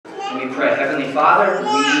Heavenly Father,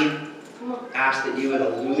 we ask that you would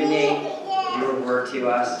illuminate your word to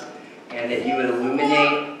us, and that you would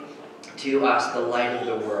illuminate to us the light of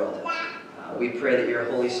the world. We pray that your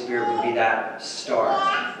Holy Spirit would be that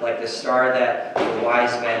star, like the star that the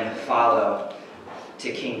wise men follow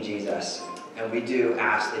to King Jesus. And we do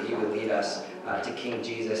ask that you would lead us to King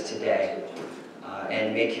Jesus today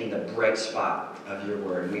and make him the bright spot of your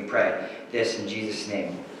word. We pray this in Jesus'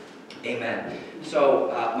 name. Amen.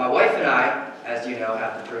 So my wife and I, as you know,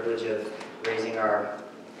 have the privilege of raising our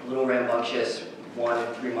little rambunctious 1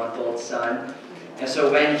 and 3-month-old son. And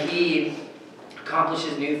so when he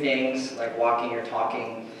accomplishes new things like walking or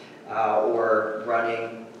talking or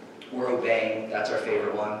running or obeying, that's our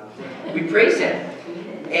favorite one, we praise him.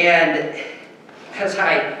 And as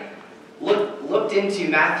I looked into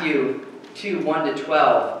Matthew 2, 1 to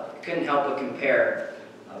 12, I couldn't help but compare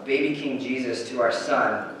baby King Jesus to our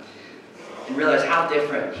son and realize how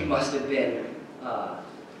different he must have been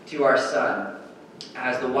to our son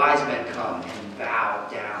as the wise men come and bow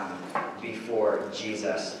down before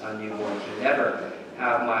Jesus, a newborn king. Never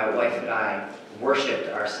have my wife and I worshipped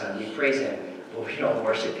our son. We praise him, but we don't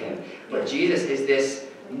worship him. But Jesus is this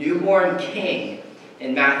newborn king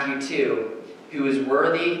in Matthew 2 who is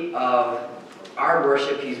worthy of our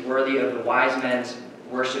worship. He's worthy of the wise men's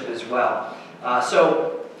worship as well.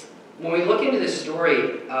 So when we look into the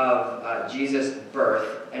story of Jesus'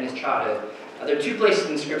 birth and his childhood, there are two places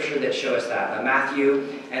in Scripture that show us that. Matthew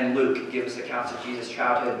and Luke give us accounts of Jesus'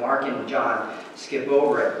 childhood. Mark and John skip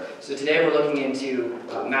over it. So today we're looking into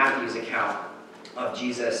Matthew's account of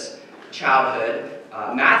Jesus' childhood.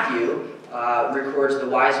 Matthew records the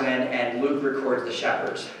wise men and Luke records the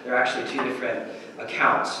shepherds. They're actually two different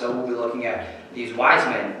accounts. So we'll be looking at these wise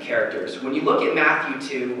men characters. When you look at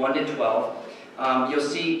Matthew 2, 1 to 12, you'll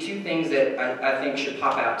see two things that I think should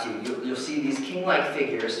pop out to you. You'll see these king-like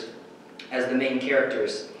figures as the main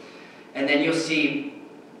characters. And then you'll see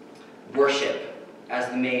worship as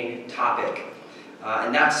the main topic.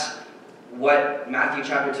 And that's what Matthew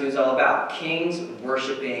chapter 2 is all about. Kings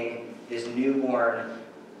worshiping this newborn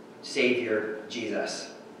Savior,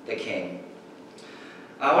 Jesus, the King.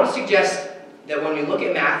 I want to suggest that when we look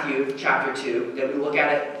at Matthew chapter 2, that we look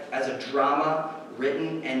at it as a drama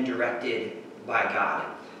written and directed by God.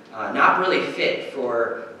 Not really fit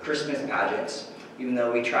for Christmas pageants, even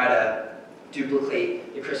though we try to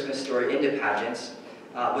duplicate the Christmas story into pageants.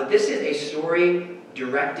 But this is a story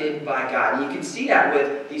directed by God. And you can see that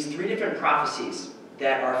with these three different prophecies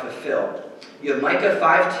that are fulfilled. You have Micah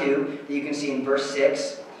 5:2 that you can see in verse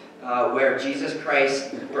 6, where Jesus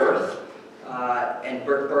Christ's birth and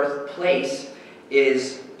birthplace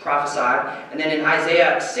is prophesied. And then in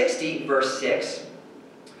Isaiah 60, verse 6,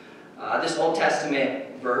 this Old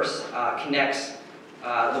Testament verse connects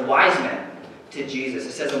the wise men to Jesus.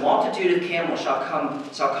 It says, "A multitude of camels shall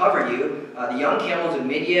cover you, the young camels of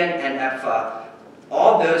Midian and Ephah.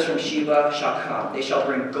 All those from Sheba shall come. They shall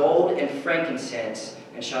bring gold and frankincense,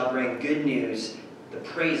 and shall bring good news, the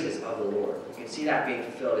praises of the Lord." You can see that being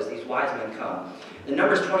fulfilled as these wise men come. The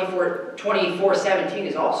Numbers 24:17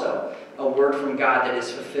 is also a word from God that is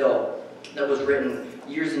fulfilled, that was written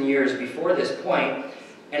years and years before this point,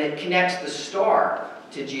 and it connects the star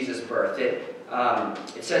to Jesus' birth. It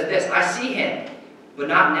says this, "I see him, but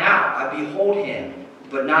not now. I behold him,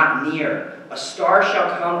 but not near. A star shall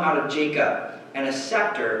come out of Jacob, and a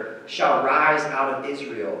scepter shall rise out of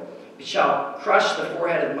Israel. It shall crush the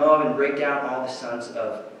forehead of Moab and break down all the sons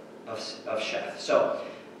of Sheth." So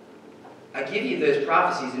I give you those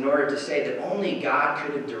prophecies in order to say that only God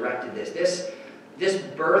could have directed this. This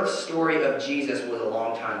birth story of Jesus was a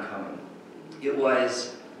long time coming. It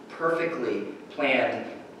was perfectly planned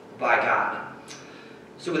by God.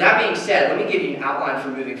 So with that being said, let me give you an outline for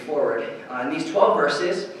moving forward. In these 12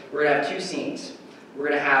 verses, we're going to have two scenes. We're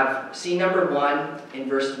going to have scene number 1 in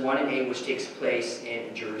verses 1 and 8, which takes place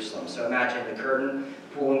in Jerusalem. So imagine the curtain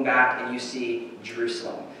pulling back and you see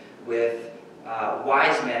Jerusalem with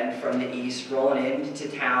wise men from the east rolling into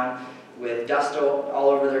town with dust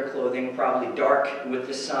all over their clothing, probably dark with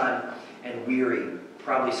the sun and weary,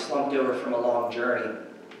 probably slumped over from a long journey.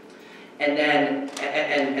 And then,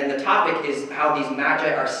 and the topic is how these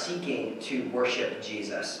magi are seeking to worship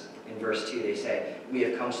Jesus. In verse 2, they say, "We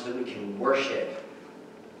have come so that we can worship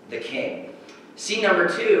the King." Scene number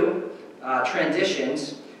 2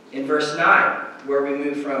 transitions in verse 9, where we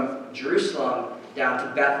move from Jerusalem down to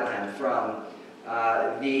Bethlehem, from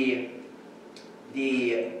the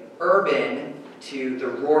urban to the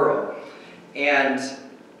rural. And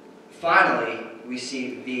finally, we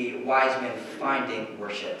see the wise men finding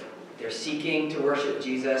worship. They're seeking to worship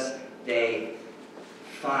Jesus. They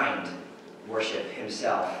find worship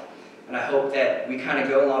himself. And I hope that we kind of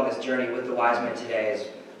go along this journey with the wise men today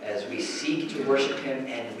as we seek to worship him,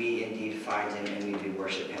 and we indeed find him, and we do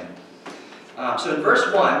worship him. So in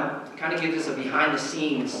verse 1, it kind of gives us a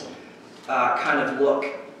behind-the-scenes kind of look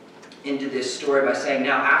into this story by saying,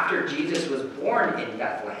 now after Jesus was born in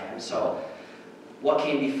Bethlehem, so what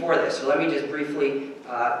came before this? So let me just briefly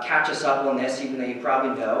catch us up on this, even though you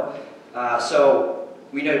probably know. So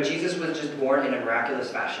we know Jesus was just born in a miraculous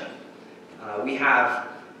fashion. We have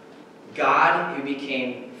God who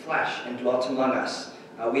became flesh and dwelt among us.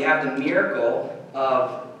 We have the miracle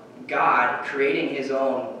of God creating his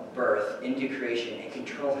own birth into creation and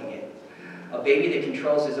controlling it. A baby that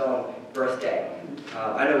controls his own birthday.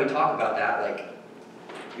 I know we talk about that, like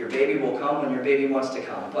your baby will come when your baby wants to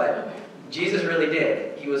come, but Jesus really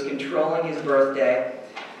did. He was controlling his birthday.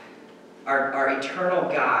 Our eternal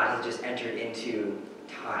God has just entered into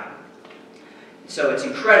time. So it's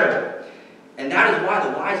incredible. And that is why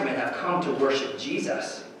the wise men have come to worship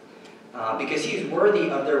Jesus. Because he's worthy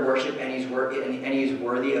of their worship, and he's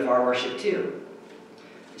worthy of our worship too.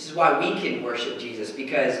 This is why we can worship Jesus,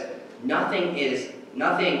 because nothing is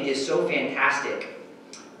so fantastic,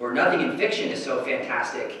 or nothing in fiction is so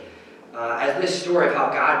fantastic as this story of how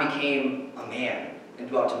God became a man and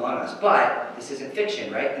dwelt among us. But this isn't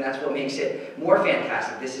fiction, right? And that's what makes it more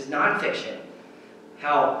fantastic. This is nonfiction.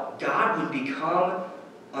 How God would become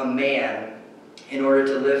a man in order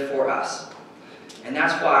to live for us. And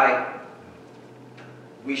that's why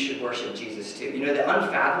we should worship Jesus too. You know, the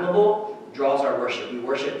unfathomable draws our worship. We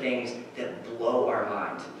worship things that blow our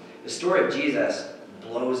mind. The story of Jesus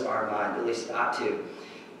blows our mind, at least it ought to.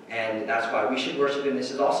 And that's why we should worship him.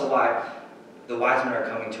 This is also why the wise men are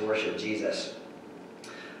coming to worship Jesus.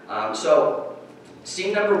 So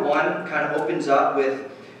scene number 1 kind of opens up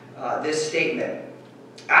with this statement.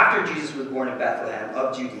 After Jesus was born in Bethlehem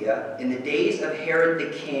of Judea, in the days of Herod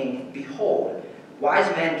the king, behold, wise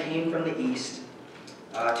men came from the east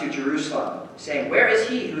to Jerusalem, saying, where is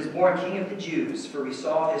he who is born King of the Jews? For we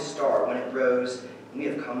saw his star when it rose, and we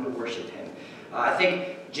have come to worship him. I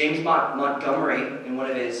think James Montgomery, in one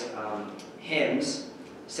of his hymns,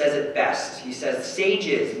 says it best. He says,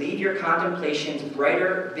 sages, leave your contemplations,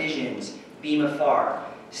 brighter visions beam afar.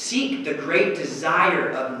 Seek the great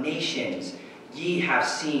desire of nations. Ye have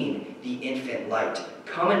seen the infant light.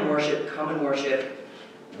 Come and worship,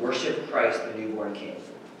 worship Christ, the newborn King.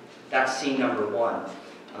 That's scene number 1.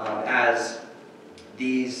 As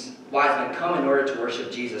these wise men come in order to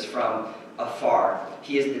worship Jesus from afar.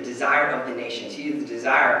 He is the desire of the nations. He is the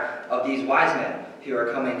desire of these wise men who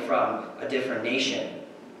are coming from a different nation.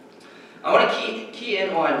 I want to key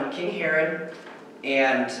in on King Herod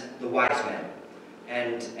and the wise men,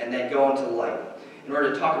 and then go into the light in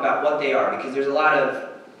order to talk about what they are, because there's a lot of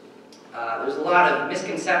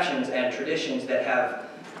misconceptions and traditions that have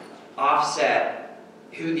offset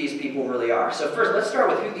who these people really are. So first, let's start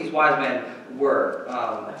with who these wise men were.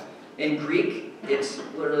 In Greek, it's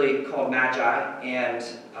literally called magi, and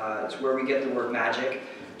it's where we get the word magic,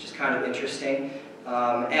 which is kind of interesting.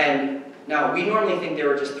 And now, we normally think there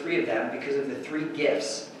were just 3 of them because of the 3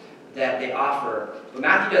 gifts that they offer. But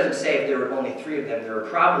Matthew doesn't say if there were only 3 of them. There were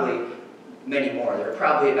probably many more. There were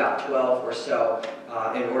probably about 12 or so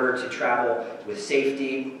in order to travel with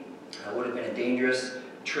safety. It would have been a dangerous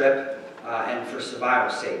trip, and for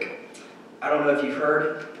survival's sake. I don't know if you've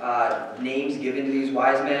heard names given to these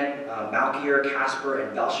wise men, Melchior, Caspar,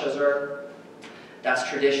 and Belshazzar. That's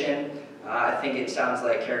tradition. I think it sounds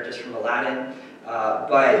like characters from Aladdin,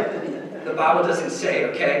 but the Bible doesn't say,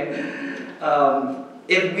 okay?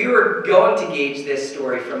 If we were going to gauge this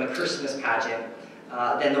story from a Christmas pageant,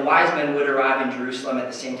 then the wise men would arrive in Jerusalem at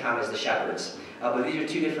the same time as the shepherds. But these are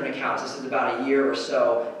 2 different accounts. This is about a year or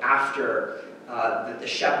so after the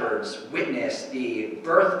shepherds witnessed the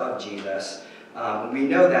birth of Jesus. We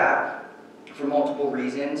know that for multiple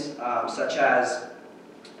reasons, such as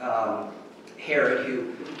Herod,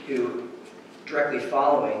 who directly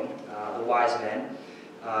following the wise men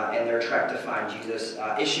and their trek to find Jesus,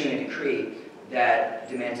 issuing a decree that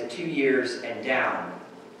demands that 2 years and down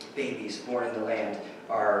babies born in the land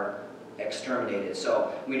are exterminated.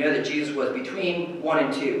 So we know that Jesus was between 1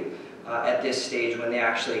 and 2 at this stage when they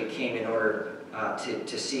actually came in order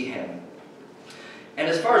to see him. And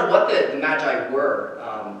as far as what the Magi were,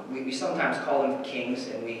 we sometimes call them kings,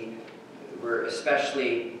 and we were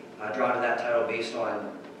especially drawn to that title based on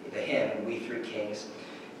the hymn, We Three Kings.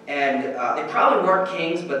 And they probably weren't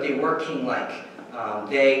kings, but they were king-like.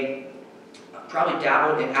 They probably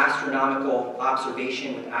dabbled in astronomical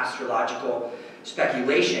observation with astrological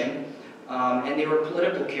speculation, and they were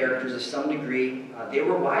political characters of some degree. They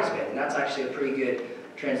were wise men, and that's actually a pretty good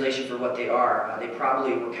translation for what they are. They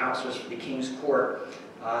probably were counselors for the king's court.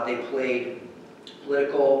 They played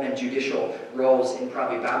political and judicial roles in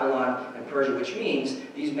probably Babylon and Persia, which means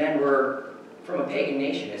these men were from a pagan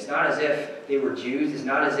nation. It's not as if they were Jews. It's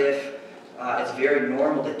not as if it's very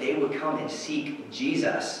normal that they would come and seek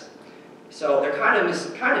Jesus. So they're kind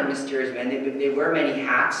of mysterious men. They wear many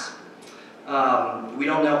hats. We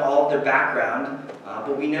don't know all of their background,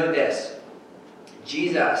 but we know this.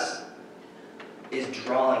 Jesus is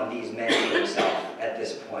drawing these men to himself at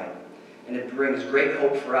this point. And it brings great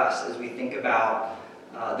hope for us as we think about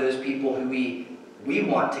those people who we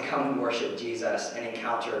want to come and worship Jesus and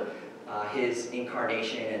encounter his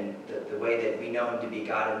incarnation and the way that we know him to be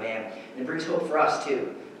God and man. And it brings hope for us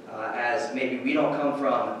too, as maybe we don't come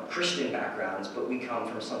from Christian backgrounds, but we come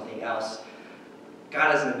from something else.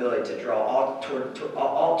 God has an ability to draw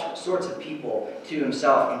all sorts of people to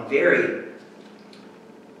himself in very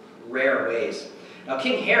rare ways. Now,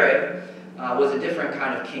 King Herod was a different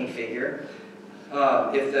kind of king figure.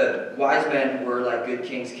 If the wise men were like good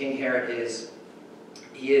kings, King Herod is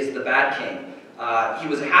the bad king. He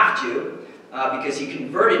was a half-Jew because he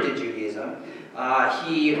converted to Judaism.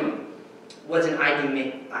 He was an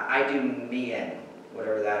Idumean,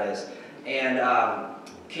 whatever that is, and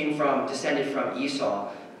descended from Esau.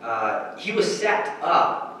 He was set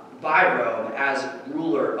up by Rome as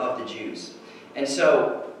ruler of the Jews. And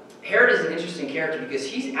so Herod is an interesting character because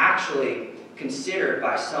he's actually considered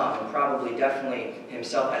by some, and probably definitely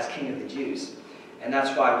himself, as king of the Jews. And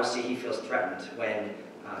that's why we'll see he feels threatened when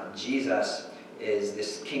Jesus is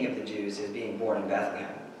this king of the Jews, is being born in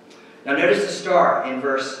Bethlehem. Now notice the star in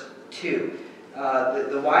verse 2.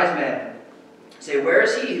 The wise men say, "Where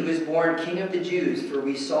is he who is born king of the Jews? For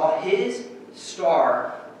we saw his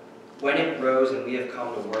star when it rose, and we have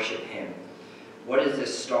come to worship him." What is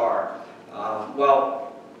this star?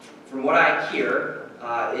 Well, from what I hear,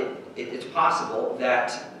 it's possible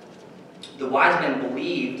that the wise men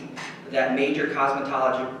believed that major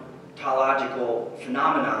cosmological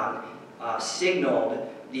phenomenon signaled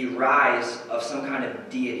the rise of some kind of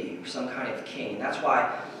deity, or some kind of king. And that's why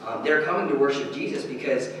they're coming to worship Jesus,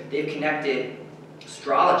 because they've connected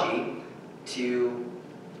astrology to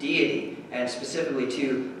deity, and specifically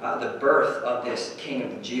to the birth of this king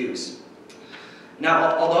of the Jews.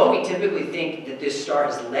 Now, although we typically think that this star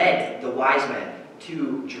has led the wise men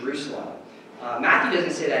to Jerusalem, Matthew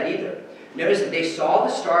doesn't say that either. Notice that they saw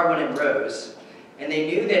the star when it rose, and they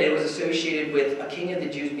knew that it was associated with a king of the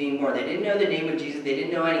Jews being born. They didn't know the name of Jesus. They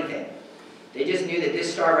didn't know anything. They just knew that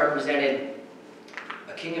this star represented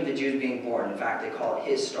a king of the Jews being born. In fact, they call it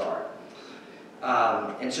his star.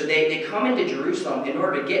 And so they come into Jerusalem in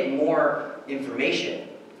order to get more information.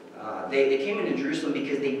 They came into Jerusalem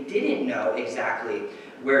because they didn't know exactly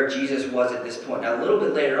where Jesus was at this point. Now, a little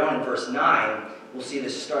bit later on in verse 9, we'll see the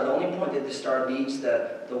star. The only point that the star leads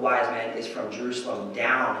the wise men is from Jerusalem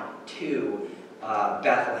down to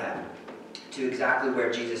Bethlehem, to exactly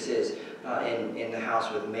where Jesus is in the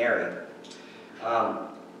house with Mary.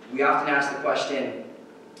 We often ask the question,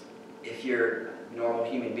 if you're a normal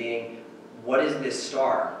human being, what is this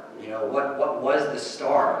star? You know, what was the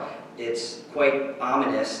star? It's quite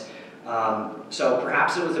ominous. So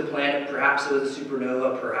perhaps it was a planet, perhaps it was a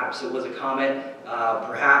supernova, perhaps it was a comet,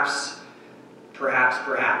 perhaps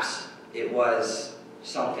it was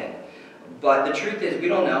something. But the truth is, we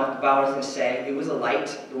don't know. The Bible doesn't say. It was a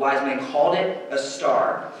light. The wise men called it a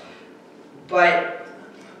star. But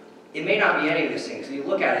it may not be any of those things. When you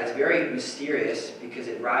look at it, it's very mysterious because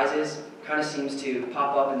it rises, kind of seems to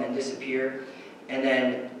pop up and then disappear. And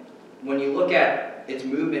then when you look at its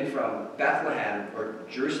movement from Bethlehem, or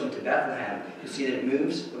Jerusalem to Bethlehem, you see that it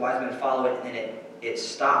moves, the wise men follow it, and then it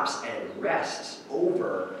stops and it rests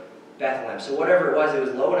over Bethlehem. So whatever it was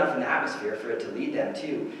low enough in the atmosphere for it to lead them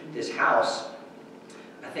to this house.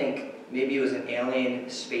 I think maybe it was an alien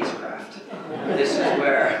spacecraft. This is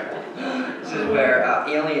where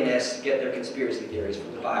alienists get their conspiracy theories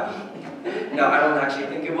from the Bible. No, I don't actually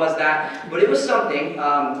think it was that, but it was something.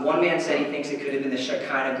 One man said he thinks it could have been the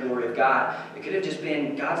Shekinah glory of God. It could have just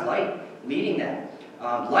been God's light leading them,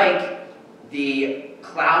 like the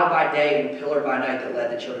cloud by day and pillar by night that led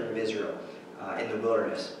the children of Israel in the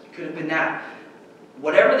wilderness. It could have been that.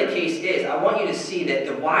 Whatever the case is, I want you to see that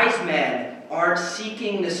the wise men aren't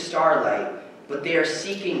seeking the starlight, but they are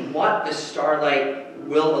seeking what the starlight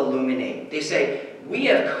will illuminate. They say, we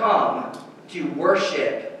have come to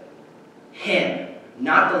worship him,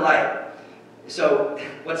 not the light. So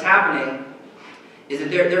what's happening is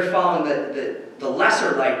that they're following the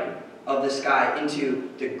lesser light of the sky into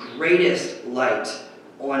the greatest light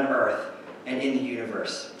on earth and in the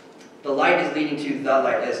universe. The light is leading to the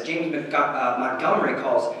light. As James Montgomery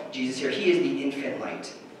calls Jesus here, he is the infant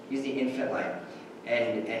light. He's the infant light.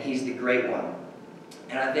 And he's the great one.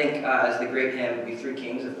 And I think as the great hymn, We Three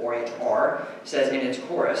Kings of Orient Are, says in its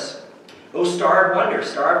chorus, O star of wonder,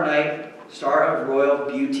 star of night, star of royal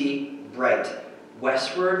beauty bright,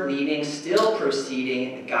 westward leading, still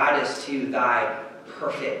proceeding, guide us to thy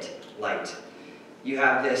perfect light. You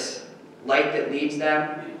have this light that leads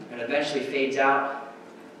them and eventually fades out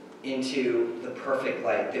into the perfect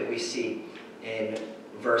light that we see in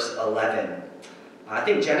verse 11. I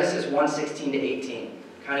think Genesis 1:16 to 18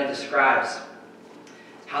 kind of describes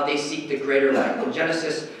how they seek the greater light. In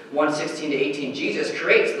Genesis 1:16 to 18, Jesus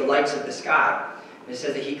creates the lights of the sky. And it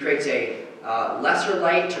says that he creates a lesser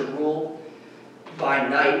light to rule by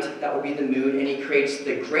night, that would be the moon, and he creates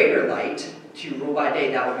the greater light to rule by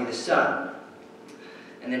day, that would be the sun.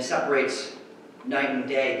 And then separates night and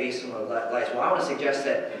day based on the lights. Well, I want to suggest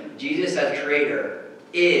that Jesus as creator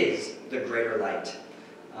is the greater light.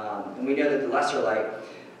 And we know that the lesser light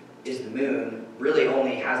is the moon, really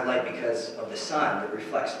only has light because of the sun that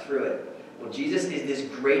reflects through it. Well, Jesus is this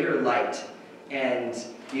greater light, and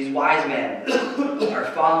these wise men are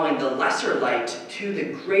following the lesser light to the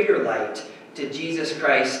greater light, to Jesus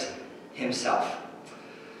Christ himself.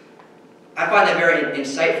 I find that very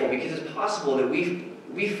insightful because it's possible that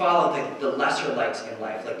we follow the lesser lights in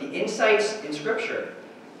life, like the insights in Scripture,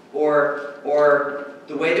 or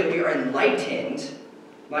the way that we are enlightened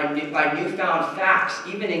by newfound facts,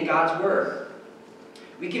 even in God's Word.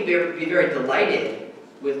 We can be very delighted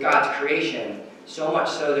with God's creation, so much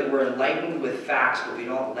so that we're enlightened with facts, but we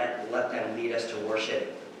don't let them lead us to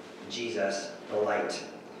worship Jesus, the light.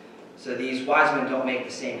 So these wise men don't make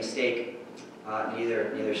the same mistake,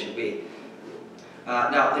 neither should we.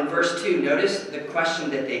 Now, in verse 2, notice the question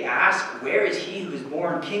that they ask, where is he who is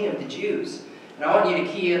born King of the Jews? And I want you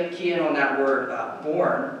to key in on that word,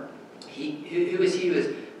 born. Who is he who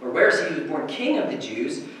is, or where is he who is born King of the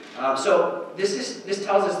Jews? So this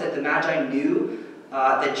tells us that the Magi knew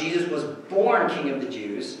that Jesus was born King of the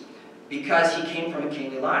Jews because he came from a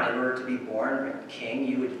kingly line. In order to be born king,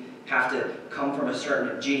 you would have to come from a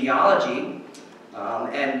certain genealogy.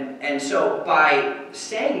 And so by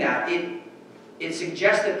saying that, it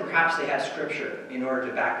suggests that perhaps they had Scripture in order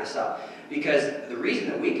to back this up. Because the reason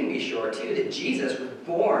that we can be sure, too, that Jesus was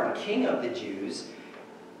born King of the Jews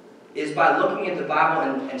is by looking at the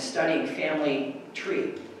Bible and studying family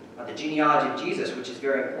tree, the genealogy of Jesus, which is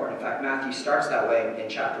very important. In fact, Matthew starts that way in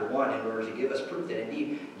chapter 1 in order to give us proof that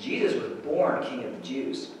indeed Jesus was born King of the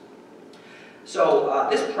Jews. So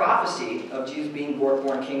this prophecy of Jesus being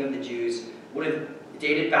born King of the Jews would have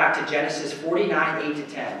dated back to Genesis 49, 8 to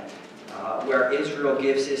 10, where Israel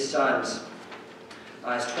gives his sons,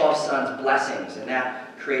 his 12 sons, blessings, and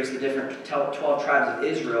that creates the different 12 tribes of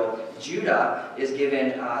Israel. Judah is given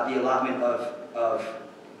the allotment of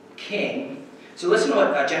king. So listen to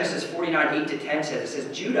what Genesis 49, 8 to 10 says. It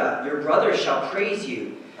says, Judah, your brothers shall praise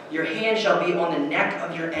you. Your hand shall be on the neck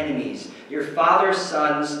of your enemies. Your father's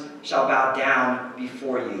sons shall bow down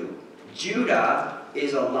before you. Judah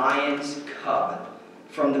is a lion's cub.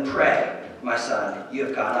 From the prey, my son, you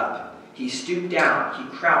have gone up. He stooped down. He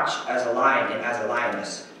crouched as a lion and as a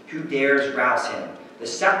lioness. Who dares rouse him? The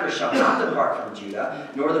scepter shall not depart from Judah,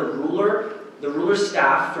 nor the ruler's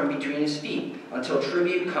staff from between his feet, until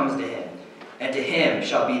tribute comes to him. And to him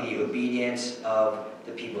shall be the obedience of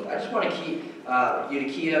the people. I just want to keep you to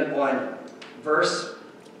key in on verse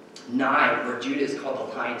 9, where Judah is called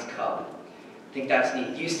the lion's cub. I think that's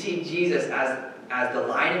neat. You see Jesus as the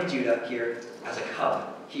Lion of Judah here as a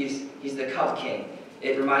cub. He's the cub king.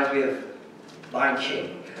 It reminds me of Lion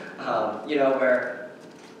King, where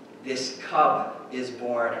this cub is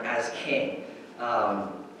born as king.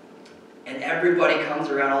 And everybody comes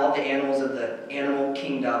around, all the animals of the animal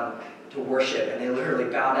kingdom, to worship, and they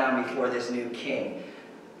literally bow down before this new king.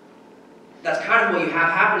 That's kind of what you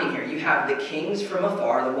have happening here. You have the kings from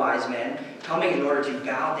afar, the wise men, coming in order to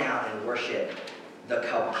bow down and worship the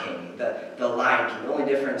cub king, the lion king. The only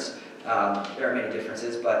difference, there are many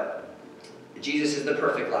differences, but Jesus is the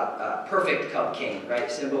perfect cub king,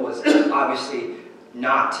 right? Simba was obviously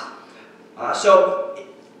not. So,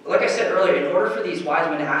 like I said earlier, in order for these wise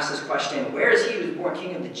men to ask this question, where is he who was born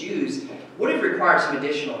King of the Jews, would have required some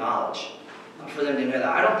additional knowledge for them to know that.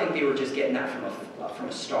 I don't think they were just getting that from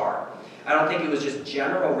a star. I don't think it was just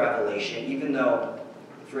general revelation, even though,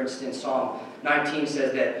 for instance, Psalm 19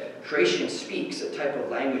 says that creation speaks a type of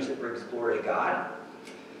language that brings glory to God.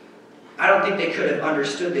 I don't think they could have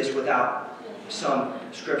understood this without some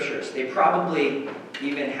scriptures. They probably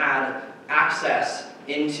even had access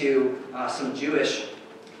into some Jewish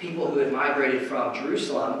people who had migrated from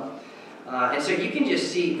Jerusalem, And so you can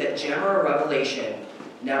just see that general revelation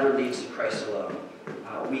never leads to Christ alone.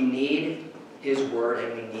 We need his word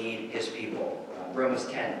and we need his people. Romans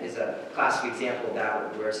 10 is a classic example of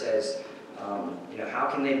that, where it says, how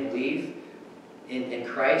can they believe in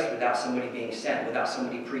Christ without somebody being sent, without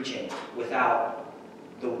somebody preaching, without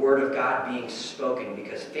the word of God being spoken?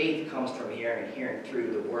 Because faith comes from hearing, and hearing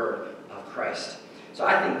through the word of Christ. So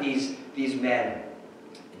I think these men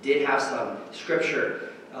did have some scripture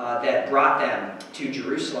that brought them to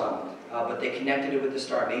Jerusalem, but they connected it with the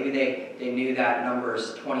star. Maybe they knew that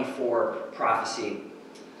Numbers 24 prophecy.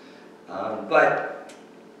 But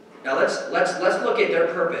now let's look at their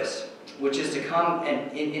purpose, which is to come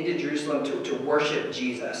into Jerusalem to worship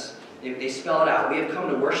Jesus. They spell it out. We have come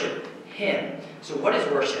to worship him. So what is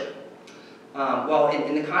worship? Well,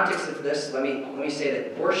 in the context of this, let me say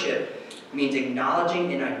that worship means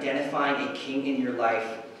acknowledging and identifying a king in your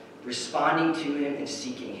life, responding to him and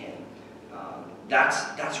seeking him.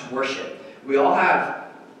 That's worship. We all have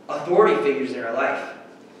authority figures in our life,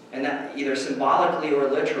 and that either symbolically or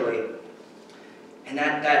literally. And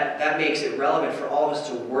that makes it relevant for all of us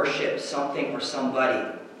to worship something or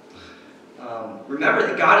somebody. Remember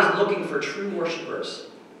that God is looking for true worshipers.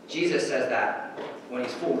 Jesus says that when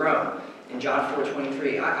he's full grown in John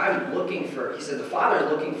 4:23. I'm looking for, he said, the Father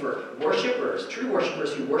is looking for worshipers, true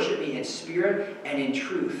worshipers who worship me in spirit and in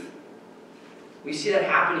truth. We see that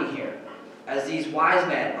happening here as these wise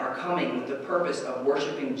men are coming with the purpose of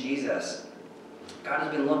worshiping Jesus. God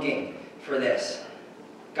has been looking for this.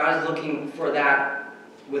 God is looking for that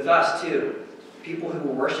with us too. People who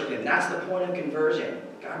will worship him. That's the point of conversion.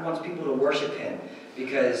 God wants people to worship him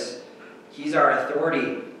because he's our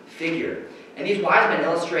authority figure. And these wise men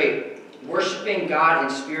illustrate worshiping God in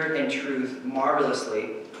spirit and truth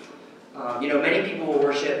marvelously. Many people will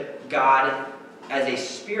worship God as a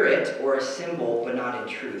spirit or a symbol, but not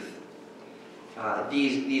in truth.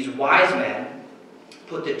 These wise men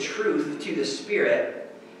put the truth to the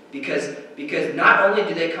spirit because not only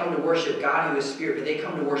do they come to worship God who is spirit, but they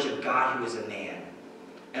come to worship God who is a man.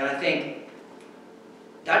 And I think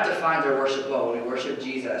that defines our worship well when we worship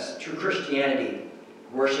Jesus. True Christianity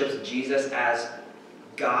worships Jesus as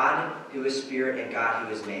God who is spirit and God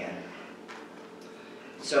who is man.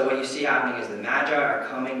 So what you see happening is the Magi are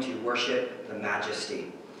coming to worship the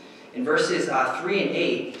majesty. In verses 3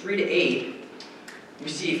 to 8, we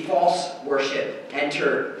see false worship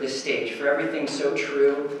enter this stage. For everything so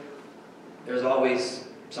true, there's always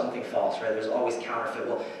something false, right? There's always counterfeit.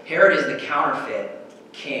 Well, Herod is the counterfeit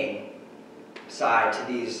king side to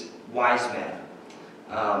these wise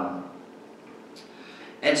men.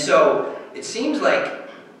 And so it seems like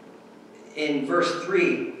in verse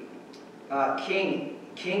 3, King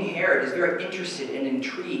Herod is very interested and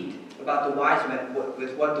intrigued about the wise men,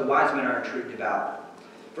 with what the wise men are intrigued about.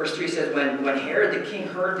 Verse 3 says, when Herod the king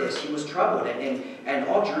heard this, he was troubled, and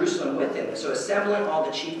all Jerusalem with him. So assembling all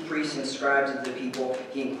the chief priests and scribes of the people,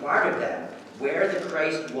 he inquired of them where the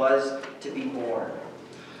Christ was to be born.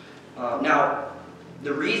 Now,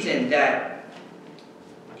 the reason that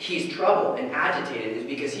he's troubled and agitated is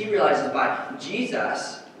because he realizes by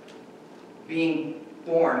Jesus being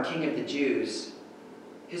born King of the Jews,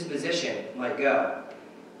 his position might go.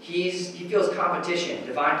 He feels competition,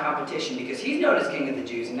 divine competition, because he's known as King of the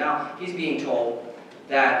Jews, and now he's being told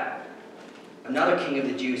that another King of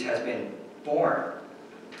the Jews has been born.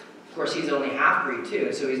 Of course, he's only half-breed too,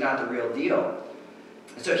 and so he's not the real deal.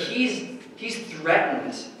 And so he's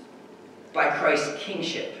threatened by Christ's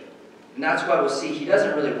kingship. And that's why we'll see he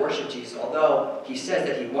doesn't really worship Jesus, although he says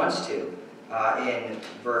that he wants to. In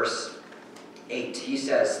verse 8, he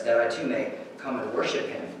says that I too may come and worship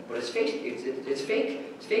him. But it's fake. It's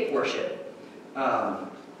fake worship.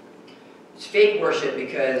 It's fake worship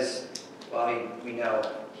because, well, we know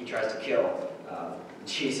he tries to kill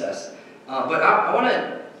Jesus. But I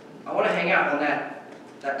want to hang out on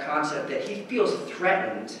that concept that he feels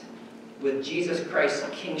threatened with Jesus Christ's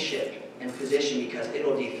kingship and position because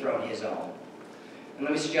it'll dethrone his own. And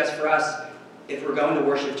let me suggest for us, if we're going to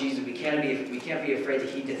worship Jesus, we can't be afraid that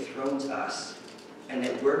he dethrones us and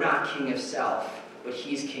that we're not king of self, but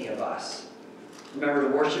he's king of us. Remember,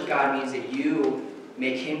 to worship God means that you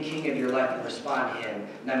make him king of your life and respond to him.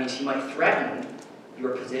 And that means he might threaten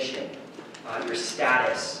your position, your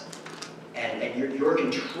status, and your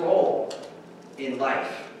control in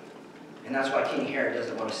life. And that's why King Herod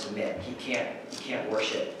doesn't want to submit. He can't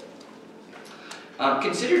worship.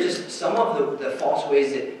 Consider just some of the false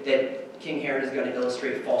ways that King Herod is going to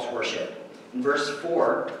illustrate false worship. In verse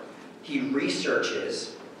 4, he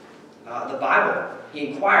researches the Bible. He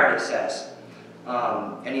inquired, it says.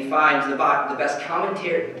 And he finds the best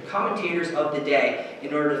commentators of the day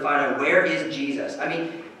in order to find out where is Jesus. I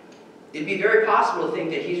mean, it'd be very possible to think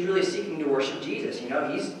that he's really seeking to worship Jesus. You know,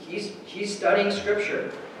 he's studying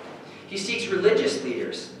Scripture. He seeks religious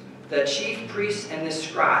leaders, the chief priests and the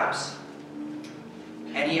scribes.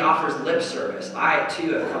 And he offers lip service. I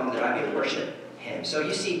too have come that I may worship him. So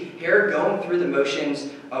you see Herod going through the motions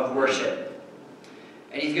of worship.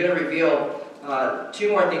 And he's going to reveal two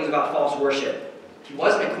more things about false worship. He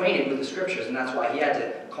wasn't acquainted with the Scriptures, and that's why he had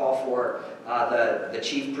to call for the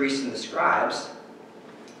chief priests and the scribes.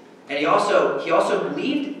 And he also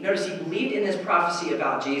believed, notice he believed in this prophecy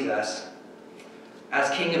about Jesus as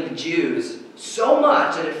King of the Jews so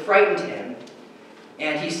much that it frightened him.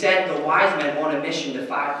 And he sent the wise men on a mission to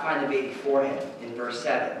find the baby for him in verse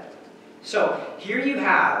 7. So here you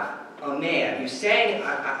have a man who's saying,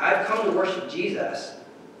 I've come to worship Jesus,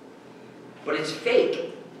 but it's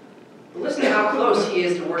fake. But listen to how close he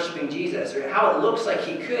is to worshiping Jesus, or how it looks like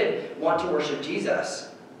he could want to worship Jesus.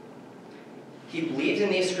 He believes in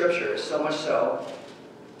these Scriptures so much so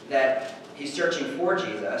that he's searching for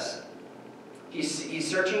Jesus. He's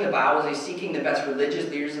searching the Bibles. He's seeking the best religious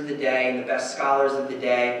leaders of the day and the best scholars of the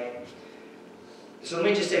day. So let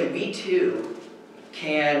me just say, we too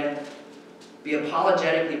can be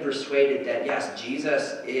apologetically persuaded that, yes,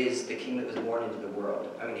 Jesus is the King that was born into the world.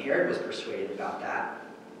 I mean, Herod was persuaded about that,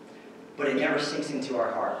 but it never sinks into our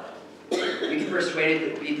heart. We can be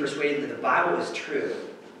persuaded that the Bible is true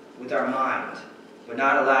with our mind, but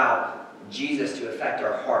not allow Jesus to affect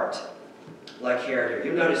our heart like Herod.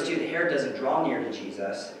 You'll notice too that Herod doesn't draw near to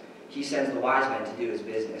Jesus. He sends the wise men to do his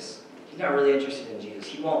business. He's not really interested in Jesus.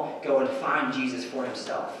 He won't go and find Jesus for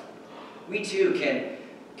himself. We too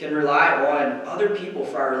can rely on other people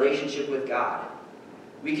for our relationship with God.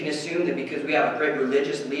 We can assume that because we have a great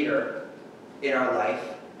religious leader in our life,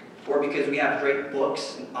 or because we have great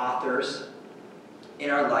books and authors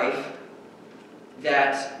in our life,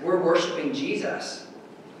 that we're worshiping Jesus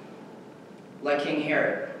like King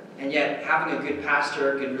Herod. And yet, having a good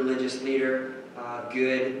pastor, good religious leader,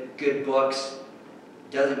 good books,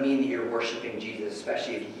 doesn't mean that you're worshiping Jesus,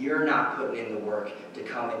 especially if you're not putting in the work to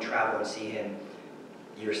come and travel and see him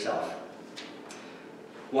yourself.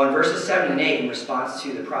 Well, in verses 7 and 8, in response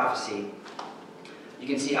to the prophecy, you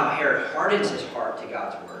can see how Herod hardens his heart to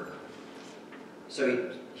God's word.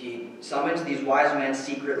 So he summons these wise men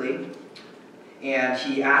secretly, and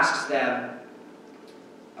he asks them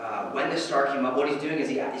when the star came up. What he's doing is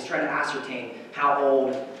he's trying to ascertain how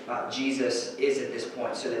old Jesus is at this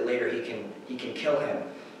point, so that later he can kill him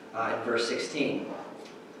in verse 16.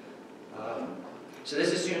 So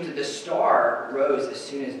this assumes that the star rose as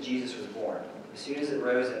soon as Jesus was born. As soon as it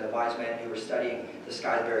rose, and the wise men who were studying the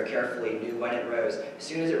skies very carefully knew when it rose. As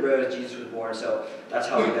soon as it rose, Jesus was born. So that's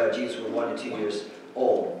how we know Jesus was 1 to 2 years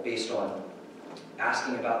old, based on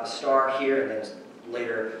asking about the star here, and then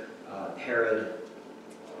later Herod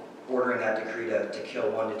ordering that decree to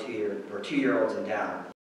kill 1 to 2 year or 2-year-olds and down.